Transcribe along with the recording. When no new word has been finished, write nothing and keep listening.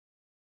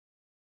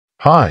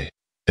Hi,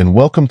 and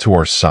welcome to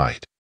our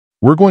site.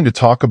 We're going to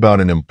talk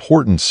about an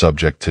important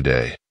subject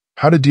today: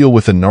 how to deal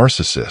with a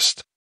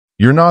narcissist.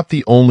 You're not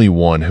the only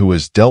one who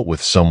has dealt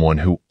with someone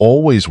who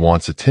always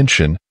wants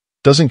attention,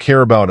 doesn't care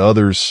about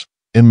others,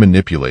 and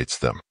manipulates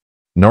them.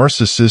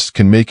 Narcissists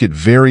can make it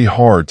very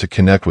hard to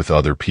connect with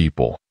other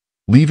people,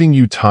 leaving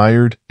you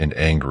tired and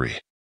angry.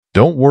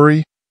 Don't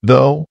worry,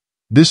 though.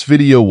 This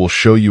video will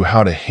show you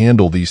how to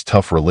handle these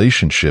tough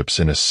relationships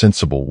in a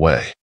sensible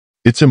way.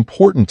 It's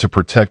important to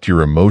protect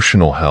your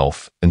emotional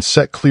health and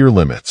set clear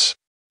limits.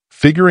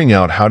 Figuring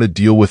out how to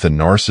deal with a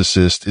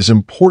narcissist is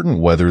important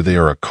whether they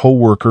are a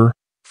coworker,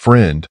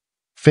 friend,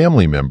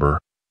 family member,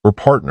 or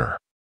partner.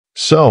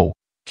 So,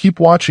 keep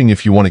watching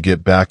if you want to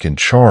get back in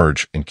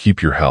charge and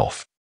keep your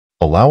health.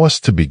 Allow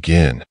us to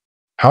begin.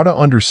 How to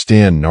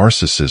understand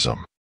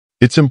narcissism.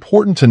 It's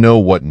important to know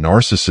what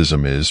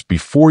narcissism is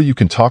before you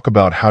can talk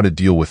about how to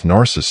deal with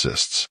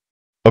narcissists.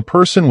 A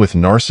person with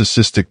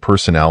narcissistic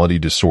personality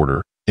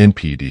disorder,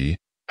 NPD,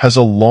 has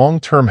a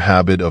long-term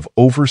habit of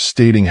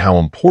overstating how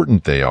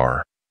important they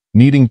are,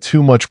 needing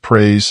too much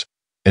praise,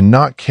 and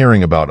not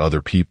caring about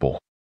other people.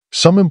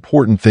 Some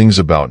important things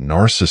about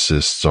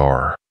narcissists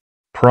are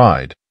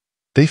pride.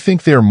 They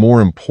think they are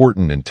more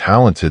important and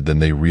talented than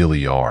they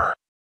really are.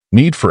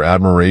 Need for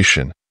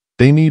admiration.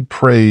 They need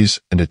praise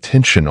and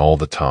attention all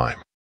the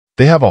time.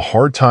 They have a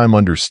hard time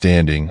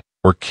understanding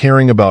or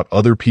caring about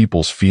other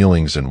people's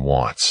feelings and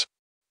wants.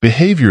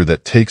 Behavior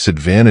that takes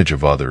advantage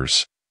of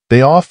others.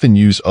 They often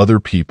use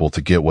other people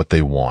to get what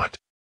they want.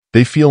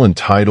 They feel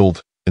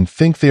entitled and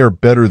think they are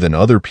better than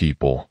other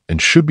people and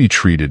should be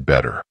treated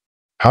better.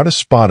 How to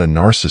spot a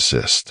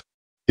narcissist.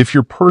 If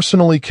you're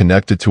personally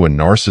connected to a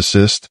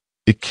narcissist,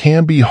 it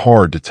can be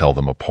hard to tell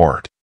them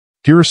apart.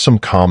 Here are some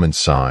common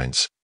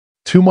signs.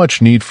 Too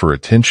much need for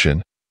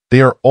attention.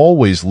 They are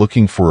always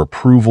looking for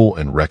approval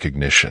and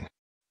recognition.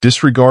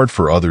 Disregard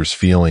for others'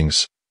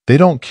 feelings. They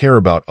don't care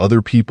about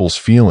other people's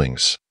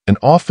feelings and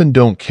often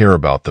don't care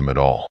about them at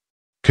all.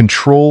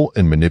 Control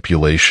and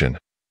manipulation.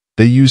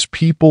 They use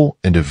people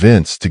and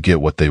events to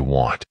get what they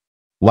want.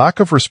 Lack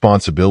of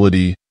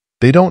responsibility.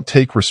 They don't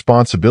take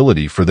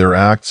responsibility for their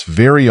acts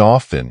very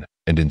often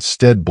and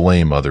instead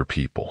blame other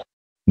people.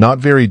 Not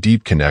very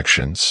deep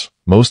connections.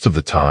 Most of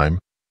the time,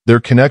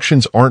 their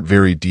connections aren't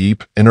very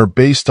deep and are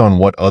based on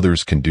what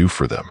others can do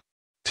for them.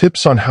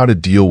 Tips on how to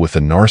deal with a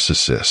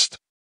narcissist.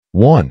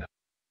 1.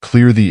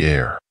 Clear the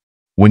air.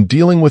 When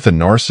dealing with a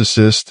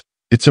narcissist,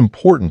 it's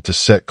important to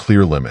set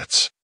clear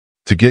limits.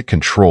 To get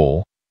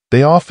control,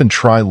 they often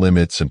try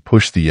limits and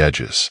push the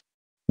edges.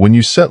 When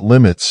you set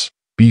limits,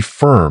 be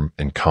firm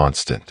and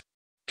constant.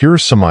 Here are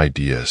some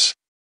ideas.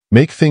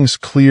 Make things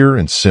clear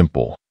and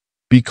simple.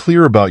 Be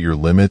clear about your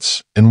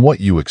limits and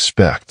what you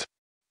expect.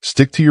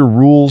 Stick to your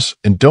rules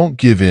and don't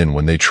give in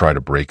when they try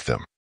to break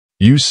them.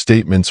 Use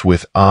statements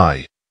with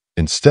I.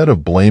 Instead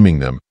of blaming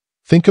them,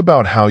 think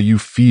about how you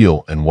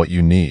feel and what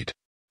you need.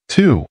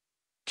 2.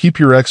 Keep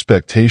your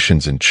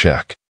expectations in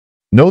check.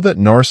 Know that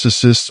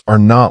narcissists are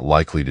not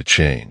likely to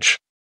change.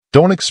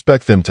 Don't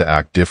expect them to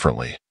act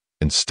differently.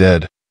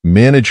 Instead,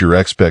 manage your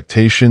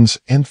expectations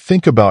and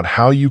think about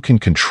how you can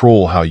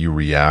control how you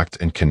react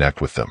and connect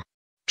with them.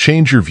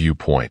 Change your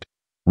viewpoint.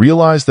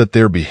 Realize that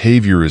their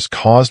behavior is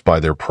caused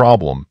by their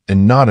problem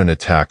and not an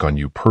attack on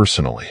you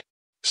personally.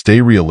 Stay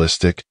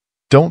realistic.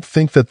 Don't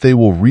think that they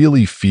will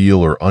really feel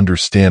or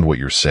understand what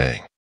you're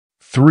saying.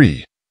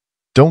 3.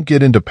 Don't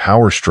get into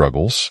power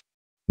struggles.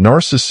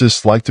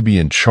 Narcissists like to be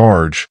in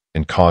charge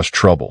and cause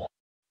trouble.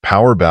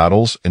 Power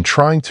battles and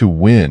trying to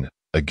win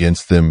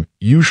against them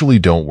usually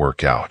don't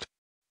work out.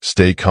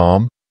 Stay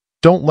calm.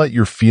 Don't let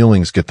your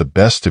feelings get the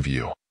best of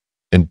you.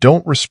 And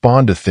don't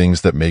respond to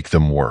things that make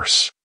them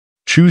worse.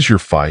 Choose your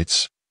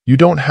fights. You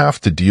don't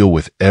have to deal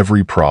with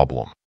every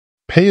problem.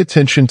 Pay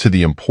attention to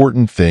the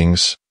important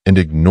things and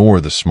ignore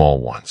the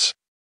small ones.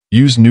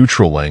 Use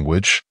neutral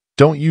language.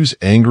 Don't use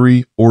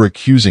angry or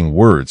accusing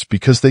words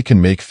because they can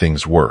make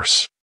things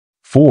worse.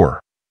 4.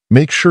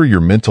 Make sure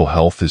your mental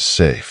health is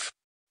safe.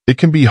 It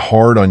can be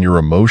hard on your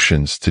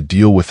emotions to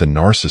deal with a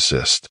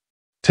narcissist.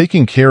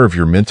 Taking care of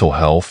your mental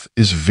health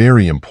is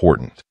very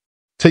important.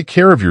 Take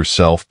care of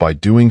yourself by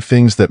doing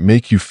things that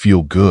make you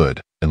feel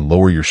good and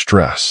lower your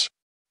stress.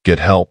 Get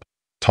help.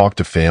 Talk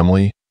to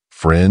family,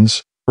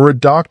 friends, or a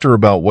doctor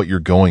about what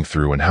you're going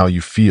through and how you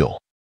feel.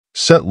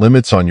 Set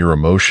limits on your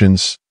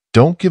emotions.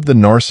 Don't give the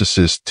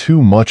narcissist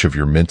too much of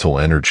your mental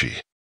energy.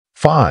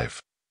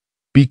 5.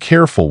 Be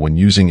careful when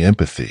using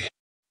empathy.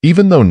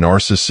 Even though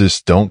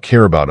narcissists don't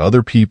care about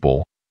other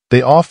people,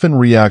 they often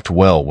react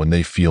well when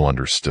they feel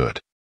understood.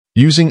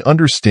 Using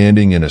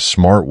understanding in a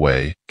smart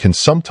way can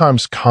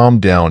sometimes calm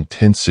down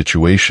tense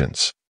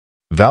situations.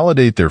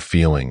 Validate their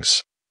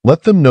feelings.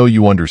 Let them know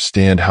you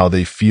understand how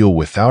they feel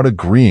without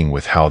agreeing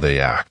with how they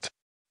act.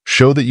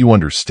 Show that you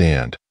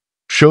understand.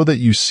 Show that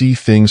you see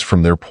things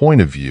from their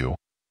point of view,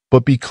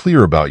 but be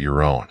clear about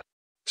your own.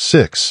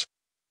 6.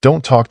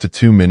 Don't talk to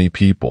too many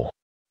people.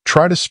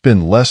 Try to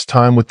spend less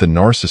time with the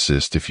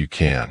narcissist if you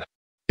can.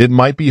 It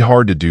might be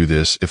hard to do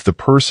this if the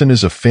person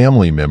is a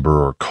family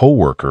member or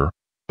coworker,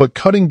 But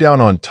cutting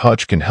down on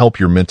touch can help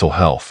your mental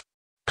health.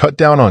 Cut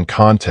down on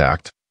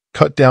contact,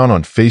 cut down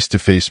on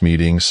face-to-face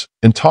meetings,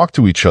 and talk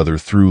to each other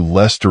through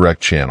less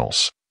direct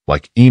channels,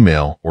 like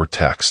email or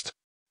text.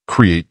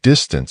 Create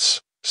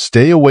distance.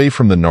 Stay away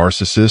from the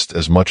narcissist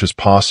as much as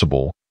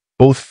possible,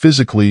 both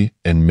physically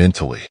and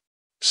mentally.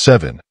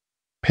 7.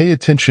 Pay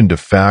attention to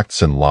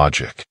facts and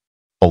logic.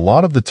 A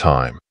lot of the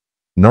time,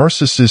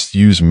 narcissists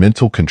use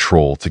mental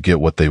control to get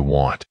what they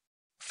want.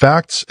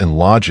 Facts and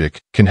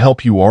logic can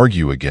help you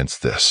argue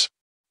against this.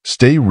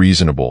 Stay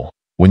reasonable.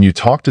 When you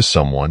talk to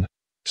someone,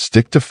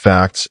 stick to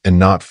facts and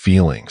not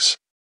feelings.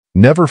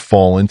 Never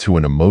fall into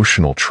an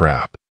emotional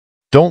trap.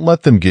 Don't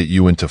let them get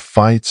you into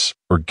fights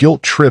or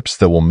guilt trips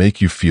that will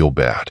make you feel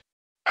bad.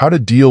 How to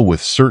deal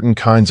with certain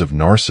kinds of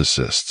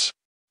narcissists.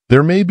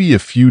 There may be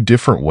a few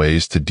different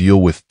ways to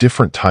deal with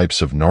different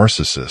types of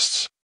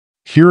narcissists.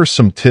 Here are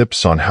some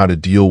tips on how to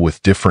deal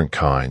with different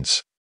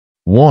kinds.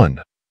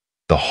 1.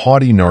 The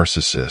haughty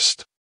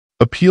narcissist.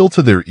 Appeal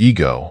to their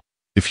ego.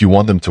 If you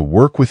want them to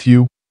work with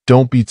you,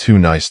 don't be too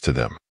nice to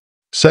them.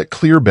 Set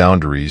clear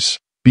boundaries.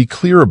 Be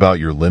clear about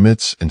your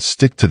limits and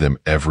stick to them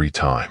every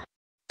time.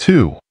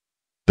 2.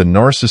 The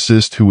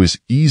narcissist who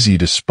is easy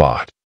to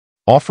spot.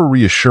 Offer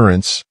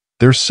reassurance.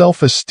 Their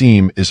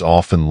self-esteem is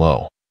often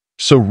low,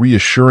 so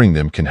reassuring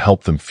them can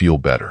help them feel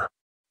better.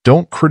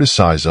 Don't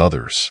criticize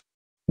others.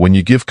 When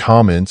you give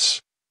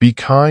comments, be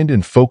kind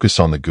and focus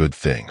on the good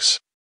things.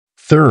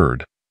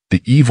 3.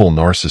 The evil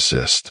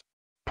narcissist.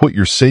 Put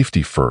your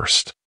safety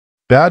first.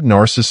 Bad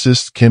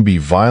narcissists can be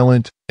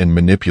violent and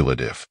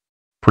manipulative.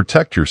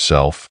 Protect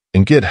yourself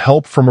and get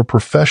help from a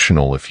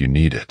professional if you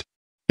need it.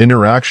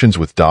 Interactions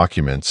with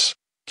documents.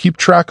 Keep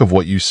track of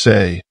what you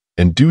say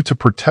and do to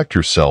protect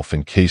yourself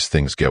in case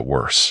things get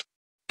worse.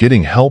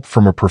 Getting help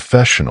from a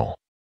professional.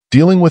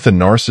 Dealing with a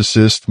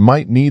narcissist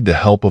might need the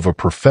help of a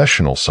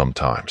professional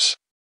sometimes.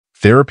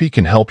 Therapy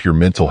can help your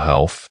mental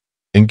health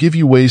and give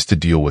you ways to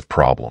deal with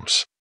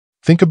problems.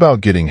 Think about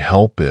getting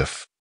help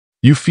if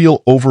you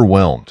feel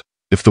overwhelmed.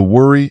 If the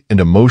worry and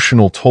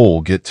emotional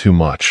toll get too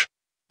much,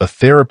 a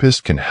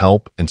therapist can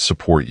help and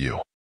support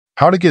you.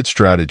 How to get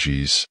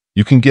strategies.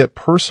 You can get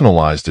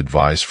personalized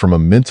advice from a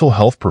mental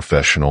health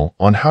professional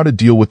on how to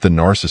deal with the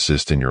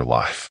narcissist in your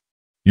life.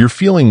 You're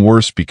feeling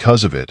worse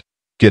because of it.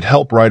 Get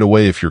help right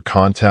away if your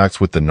contacts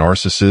with the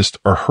narcissist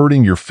are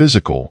hurting your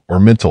physical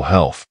or mental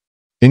health.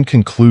 In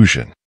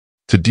conclusion,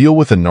 to deal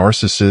with a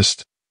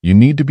narcissist, you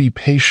need to be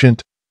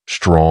patient,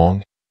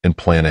 strong, and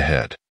plan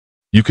ahead.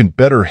 You can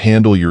better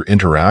handle your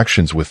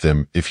interactions with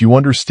them if you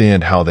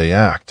understand how they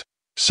act,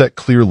 set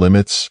clear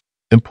limits,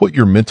 and put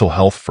your mental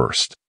health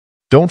first.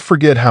 Don't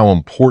forget how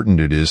important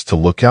it is to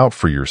look out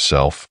for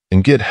yourself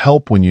and get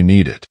help when you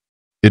need it.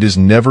 It is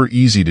never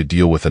easy to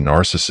deal with a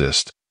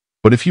narcissist,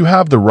 but if you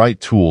have the right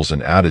tools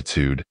and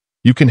attitude,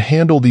 you can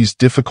handle these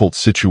difficult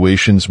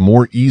situations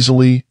more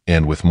easily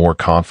and with more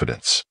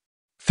confidence.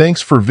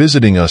 Thanks for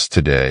visiting us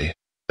today,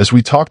 as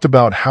we talked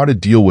about how to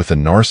deal with a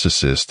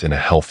narcissist in a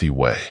healthy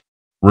way.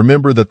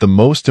 Remember that the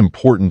most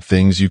important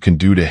things you can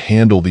do to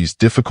handle these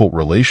difficult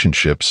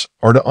relationships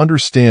are to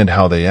understand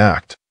how they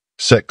act,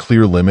 set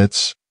clear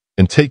limits,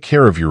 and take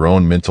care of your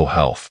own mental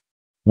health.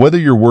 Whether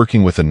you're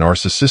working with a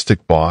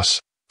narcissistic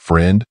boss,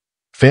 friend,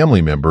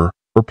 family member,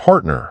 or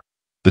partner,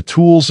 the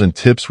tools and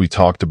tips we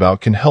talked about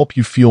can help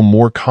you feel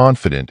more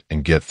confident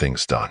and get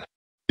things done.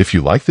 If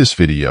you like this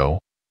video,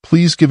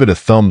 please give it a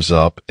thumbs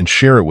up and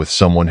share it with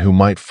someone who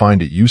might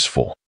find it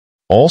useful.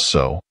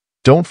 Also,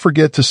 don't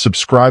forget to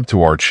subscribe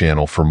to our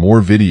channel for more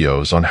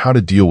videos on how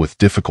to deal with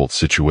difficult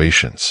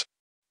situations.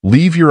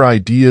 Leave your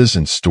ideas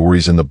and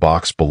stories in the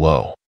box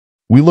below.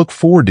 We look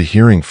forward to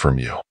hearing from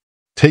you.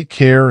 Take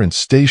care and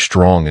stay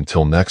strong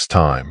until next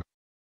time.